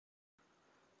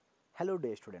Hello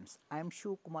dear students, I am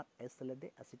Shiv Kumar S.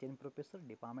 Salade, Assistant Professor,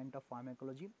 Department of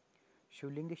Pharmacology,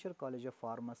 Shivlingeshwar College of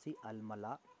Pharmacy,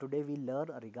 Almala. Today we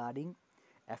learn regarding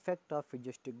effect of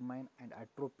physostigmine and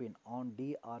atropine on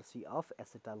DRC of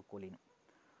acetylcholine.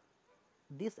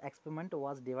 This experiment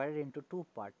was divided into two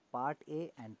parts, part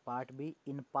A and part B.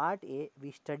 In part A,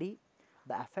 we study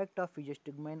the effect of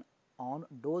physostigmine on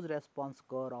dose response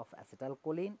curve of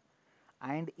acetylcholine,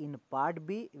 and in part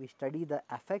B, we study the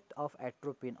effect of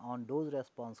atropine on dose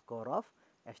response curve of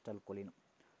acetylcholine.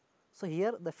 So,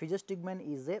 here the physostigmine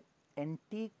is a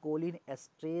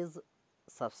anticholinesterase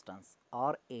substance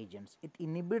or agents. It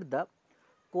inhibits the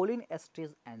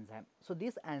cholinesterase enzyme. So,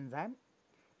 this enzyme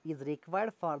is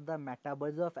required for the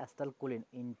metabolism of acetylcholine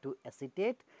into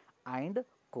acetate and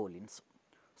cholines.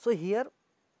 So, here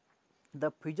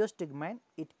the physostigmine,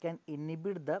 it can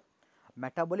inhibit the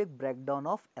metabolic breakdown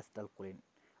of acetylcholine.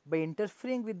 By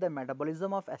interfering with the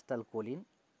metabolism of acetylcholine,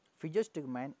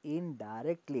 physostigmine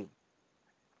indirectly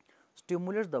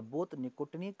stimulates the both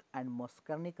nicotinic and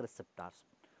muscarinic receptors.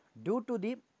 Due to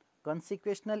the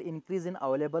consequential increase in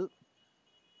available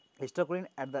acetylcholine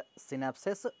at the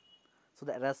synapses, so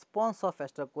the response of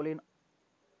acetylcholine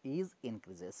is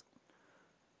increases.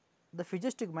 The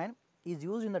physostigmine is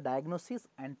used in the diagnosis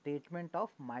and treatment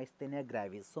of myasthenia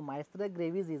gravis. So, myasthenia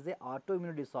gravis is a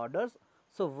autoimmune disorders.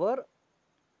 So, where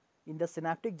in the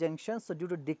synaptic junction, so due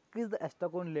to decrease the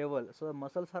acetylcholine level, so the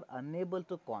muscles are unable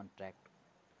to contract.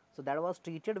 So, that was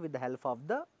treated with the help of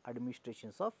the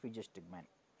administrations of physostigmine.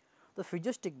 The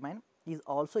physostigmine is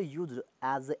also used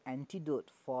as an antidote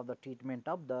for the treatment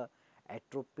of the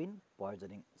atropine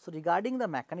poisoning. So, regarding the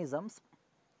mechanisms,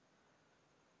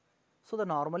 so the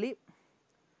normally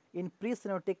in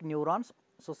presynaptic neurons,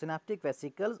 so synaptic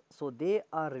vesicles, so they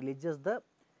are releases the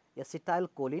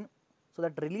acetylcholine. So,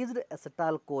 that released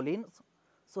acetylcholine,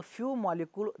 so few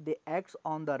molecules they acts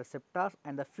on the receptors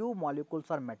and the few molecules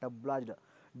are metabolized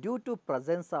due to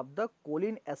presence of the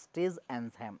cholinesterase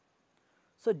enzyme.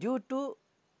 So, due to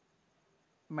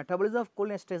metabolism of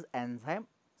cholinesterase enzyme,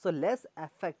 so less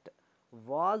effect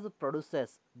was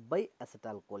produced by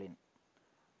acetylcholine.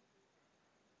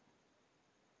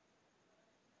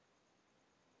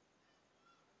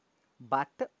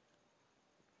 But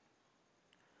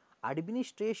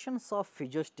administrations of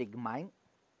physostigmine,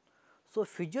 so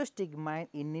physostigmine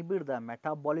inhibit the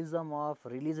metabolism of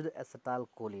released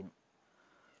acetylcholine.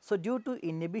 So, due to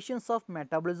inhibitions of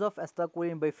metabolism of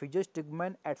acetylcholine by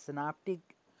physostigmine at synaptic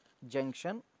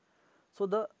junction, so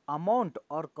the amount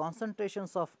or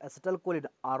concentrations of acetylcholine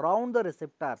around the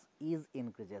receptors is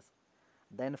increases.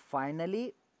 Then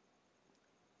finally,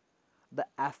 the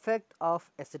effect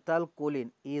of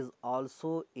acetylcholine is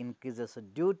also increases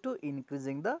due to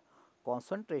increasing the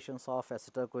concentrations of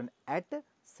acetylcholine at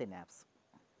synapse.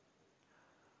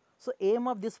 So, aim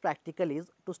of this practical is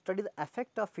to study the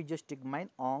effect of physostigmine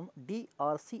on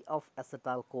DRC of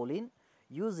acetylcholine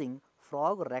using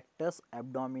frog rectus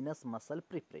abdominis muscle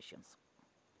preparations.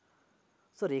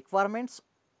 So, requirements,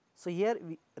 so here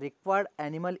required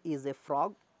animal is a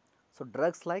frog. So,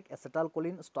 drugs like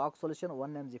acetylcholine stock solution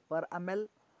 1 mg per ml,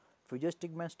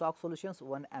 physostigmine stock solutions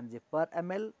 1 mg per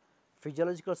ml,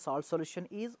 physiological salt solution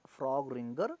is frog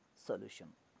ringer solution.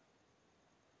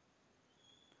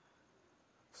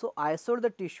 So, isolate the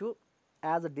tissue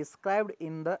as described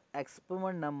in the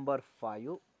experiment number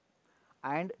 5,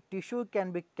 and tissue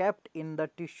can be kept in the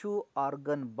tissue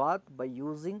organ bath by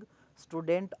using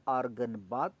student organ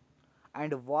bath,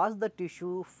 and wash the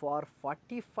tissue for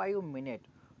 45 minutes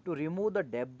to remove the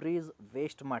debris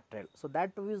waste material. So,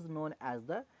 that is known as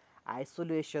the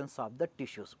isolations of the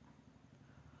tissues.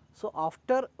 So,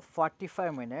 after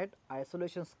 45 minutes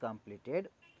isolations completed,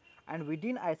 and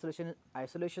within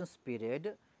isolations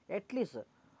period at least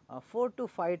 4 to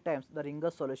 5 times the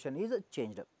ringer solution is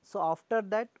changed. So, after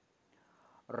that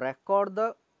record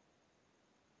the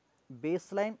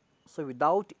baseline, so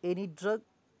without any drug.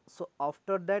 So,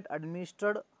 after that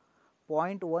administered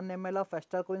 0.1 ml of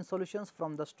acetylcholine solutions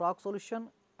from the stock solution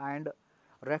and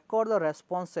record the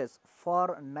responses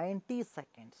for 90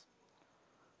 seconds.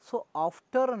 So,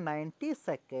 after 90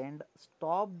 seconds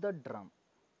stop the drum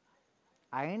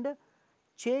and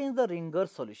change the ringer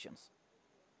solutions.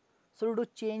 So, due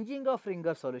to changing of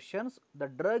ringer solutions, the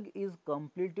drug is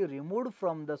completely removed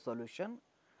from the solution,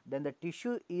 then the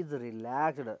tissue is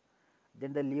relaxed,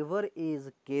 then the liver is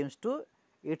comes to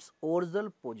its original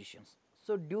positions.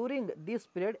 So, during this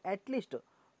period at least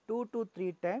 2 to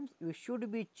 3 times you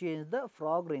should be change the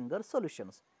frog ringer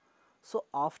solutions. So,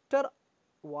 after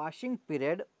washing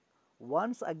period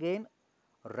once again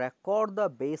record the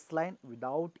baseline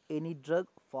without any drug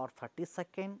for 30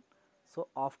 seconds. So,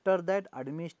 after that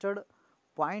administered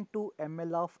 0.2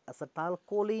 ml of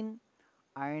acetylcholine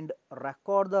and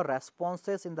record the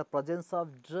responses in the presence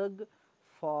of drug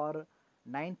for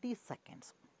 90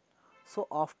 seconds. So,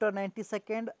 after 90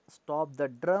 seconds, stop the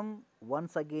drum,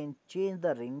 once again change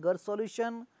the ringer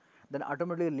solution, then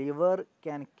automatically lever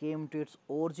can come to its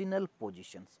original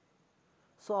positions.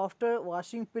 So, after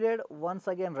washing period, once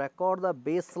again record the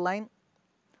baseline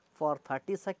for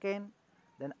 30 seconds,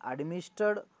 then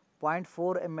administered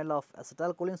 0.4 ml of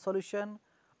acetylcholine solution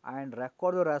and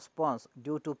record the response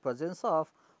due to presence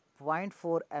of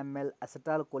 0.4 ml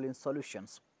acetylcholine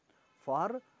solutions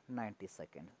for 90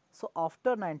 seconds. So,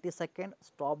 after 90 seconds,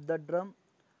 stop the drum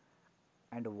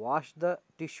and wash the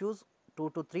tissues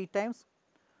 2 to 3 times.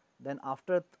 Then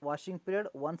after washing period,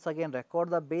 once again record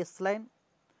the baseline,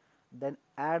 then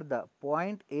add the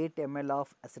 0.8 ml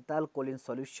of acetylcholine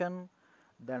solution,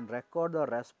 then record the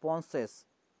responses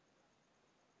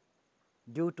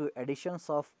due to additions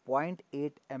of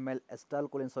 0.8 ml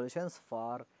acetylcholine solutions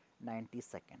for 90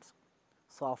 seconds.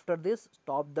 So, after this,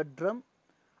 stop the drum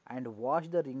and wash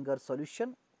the ringer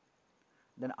solution,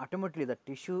 then automatically the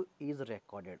tissue is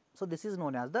recorded. So, this is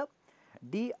known as the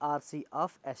DRC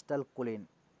of acetylcholine,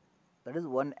 that is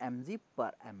 1 mg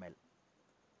per ml.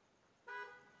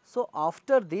 So,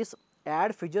 after this,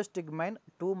 add Physostigmine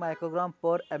 2 microgram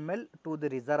per ml to the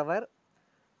reservoir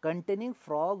containing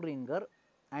frog ringer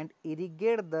and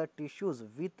irrigate the tissues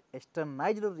with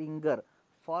externized ringer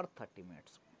for 30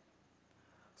 minutes.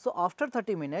 So, after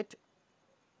 30 minutes,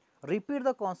 repeat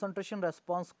the concentration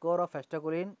response curve of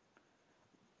acetylcholine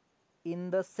in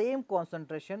the same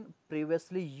concentration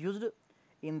previously used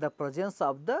in the presence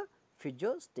of the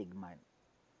Physostigmine.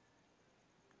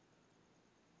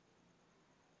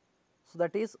 So,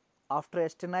 that is, after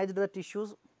externized the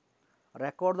tissues,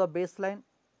 record the baseline,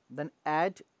 then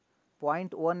add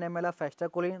 0.1 ml of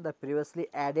acetylcholine, the previously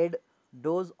added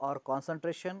dose or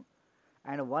concentration,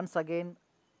 and once again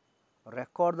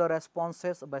record the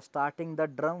responses by starting the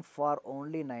drum for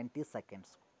only 90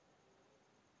 seconds.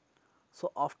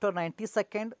 So, after 90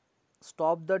 seconds,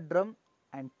 stop the drum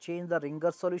and change the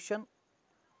ringer solution,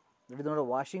 that is not a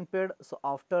washing period. So,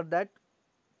 after that,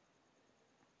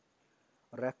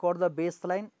 record the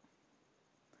baseline,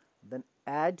 then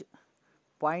add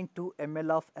 0.2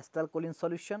 ml of acetylcholine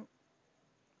solution,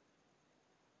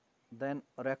 then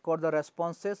record the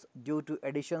responses due to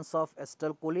additions of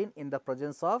acetylcholine in the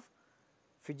presence of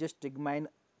Physostigmine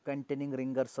containing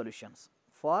ringer solutions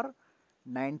for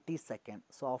 90 seconds.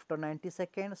 So, after 90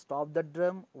 seconds, stop the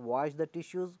drum, wash the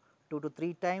tissues 2 to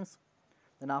 3 times,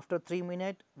 then after 3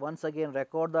 minutes, once again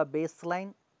record the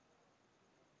baseline,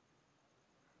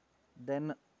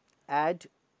 then add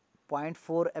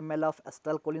 0.4 ml of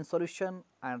acetylcholine solution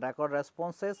and record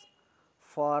responses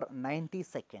for 90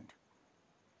 seconds.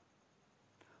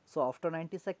 So, after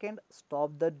 90 seconds,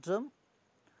 stop the drum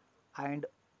and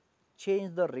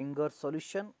change the ringer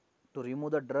solution to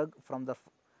remove the drug from the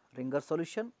ringer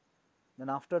solution. Then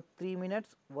after 3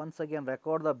 minutes, once again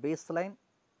record the baseline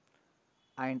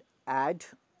and add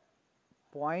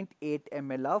 0.8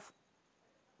 ml of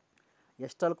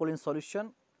acetylcholine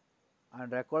solution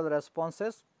and record the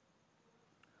responses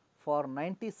for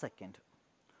 90 seconds.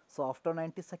 So, after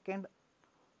 90 seconds,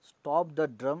 stop the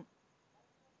drum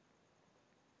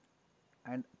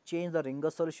and change the ringer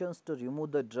solutions to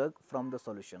remove the drug from the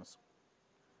solutions.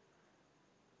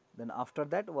 Then after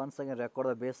that, once again record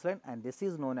the baseline, and this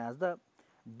is known as the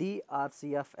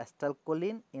DRC of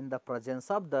acetylcholine in the presence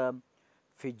of the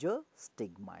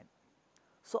Physostigmine.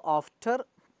 So, after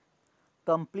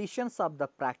completions of the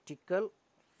practical,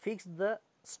 fix the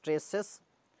stresses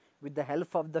with the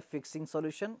help of the fixing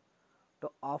solution.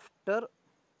 So, after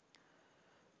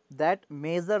that,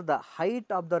 measure the height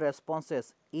of the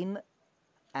responses in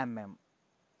mm.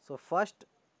 So, first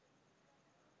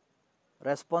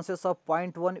responses of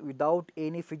 0.1 without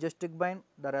any Physostigmine,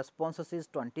 the responses is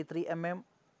 23 mm.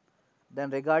 Then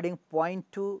regarding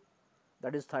 0.2,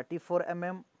 that is 34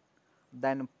 mm.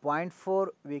 Then 0.4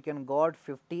 we can got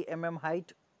 50 mm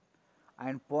height,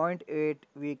 and 0.8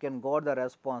 we can got the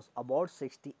response about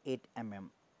 68 mm.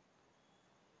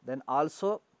 Then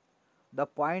also the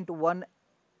 0.1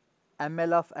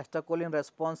 ml of acetylcholine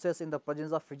responses in the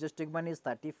presence of Physostigmine is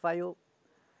 35.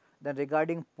 Then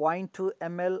regarding 0.2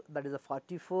 ml, that is a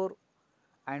 44,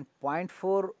 and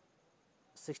 0.4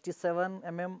 67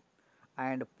 mm,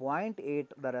 and 0.8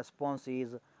 the response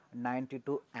is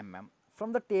 92 mm.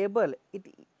 From the table it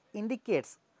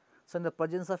indicates, so in the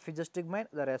presence of Physostigmine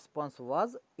the response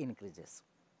was increases.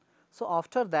 So,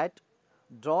 after that,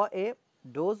 draw a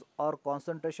dose or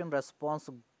concentration response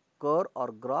curve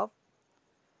or graph,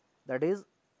 that is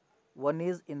one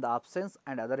is in the absence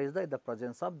and other is in the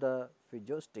presence of the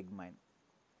physostigmine.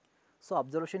 So,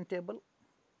 observation table,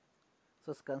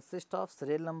 so it consists of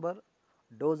serial number,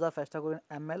 dose of acetylcholine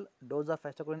ml, dose of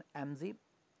acetylcholine mg,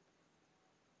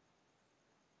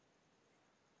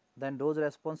 then dose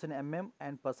response in mm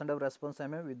and percent of response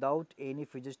mm without any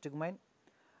physostigmine,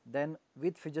 then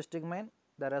with physostigmine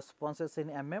the responses in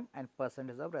mm and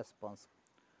percentage of response.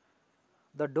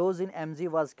 The dose in mg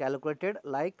was calculated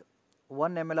like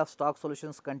 1 ml of stock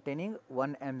solutions containing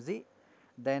 1 mg,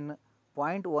 then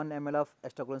 0.1 ml of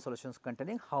acetylcholine solutions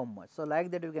containing how much. So,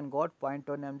 like that you can got 0.1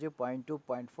 mg, 0.2,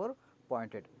 0.4,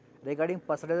 0.8. Regarding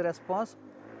percentage response,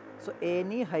 so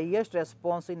any highest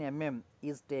response in mm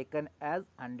is taken as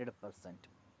 100%.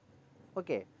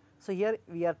 Okay. So, here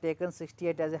we are taken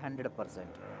 68 as a 100%,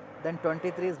 then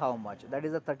 23 is how much, that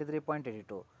is a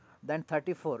 33.82, then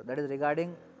 34 that is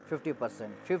regarding 50%,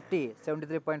 50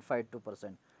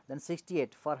 73.52%, then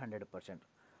 68 for 100%.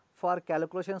 For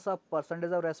calculations of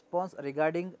percentage of response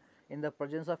regarding in the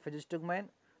presence of physostigmine,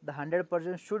 the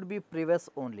 100% should be previous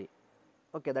only,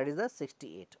 okay, that is the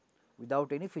 68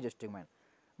 without any physostigmine.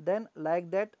 Then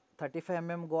like that 35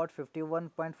 mm got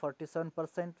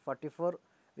 51.47%, 44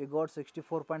 we got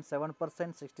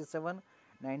 64.7%, 67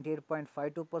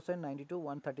 98.52%, 92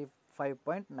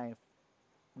 135.94%.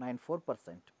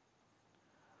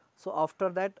 So, after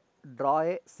that draw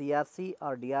a CRC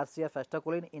or DRC of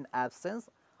acetylcholine in absence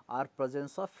or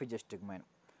presence of physostigmine.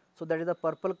 So, that is the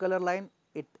purple color line,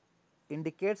 it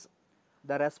indicates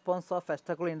the response of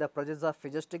acetylcholine in the presence of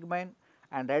physostigmine,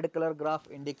 and red color graph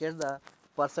indicates the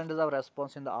percentage of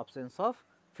response in the absence of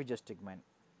physostigmine.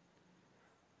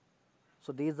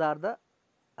 So, these are the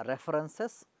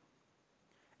references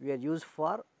we are used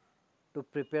for to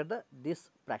prepare this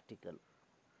practical.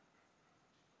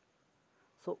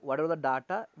 So, whatever the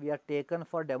data we are taken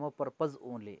for demo purpose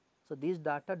only. So, these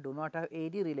data do not have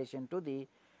any relation to the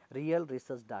real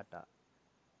research data.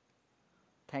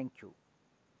 Thank you.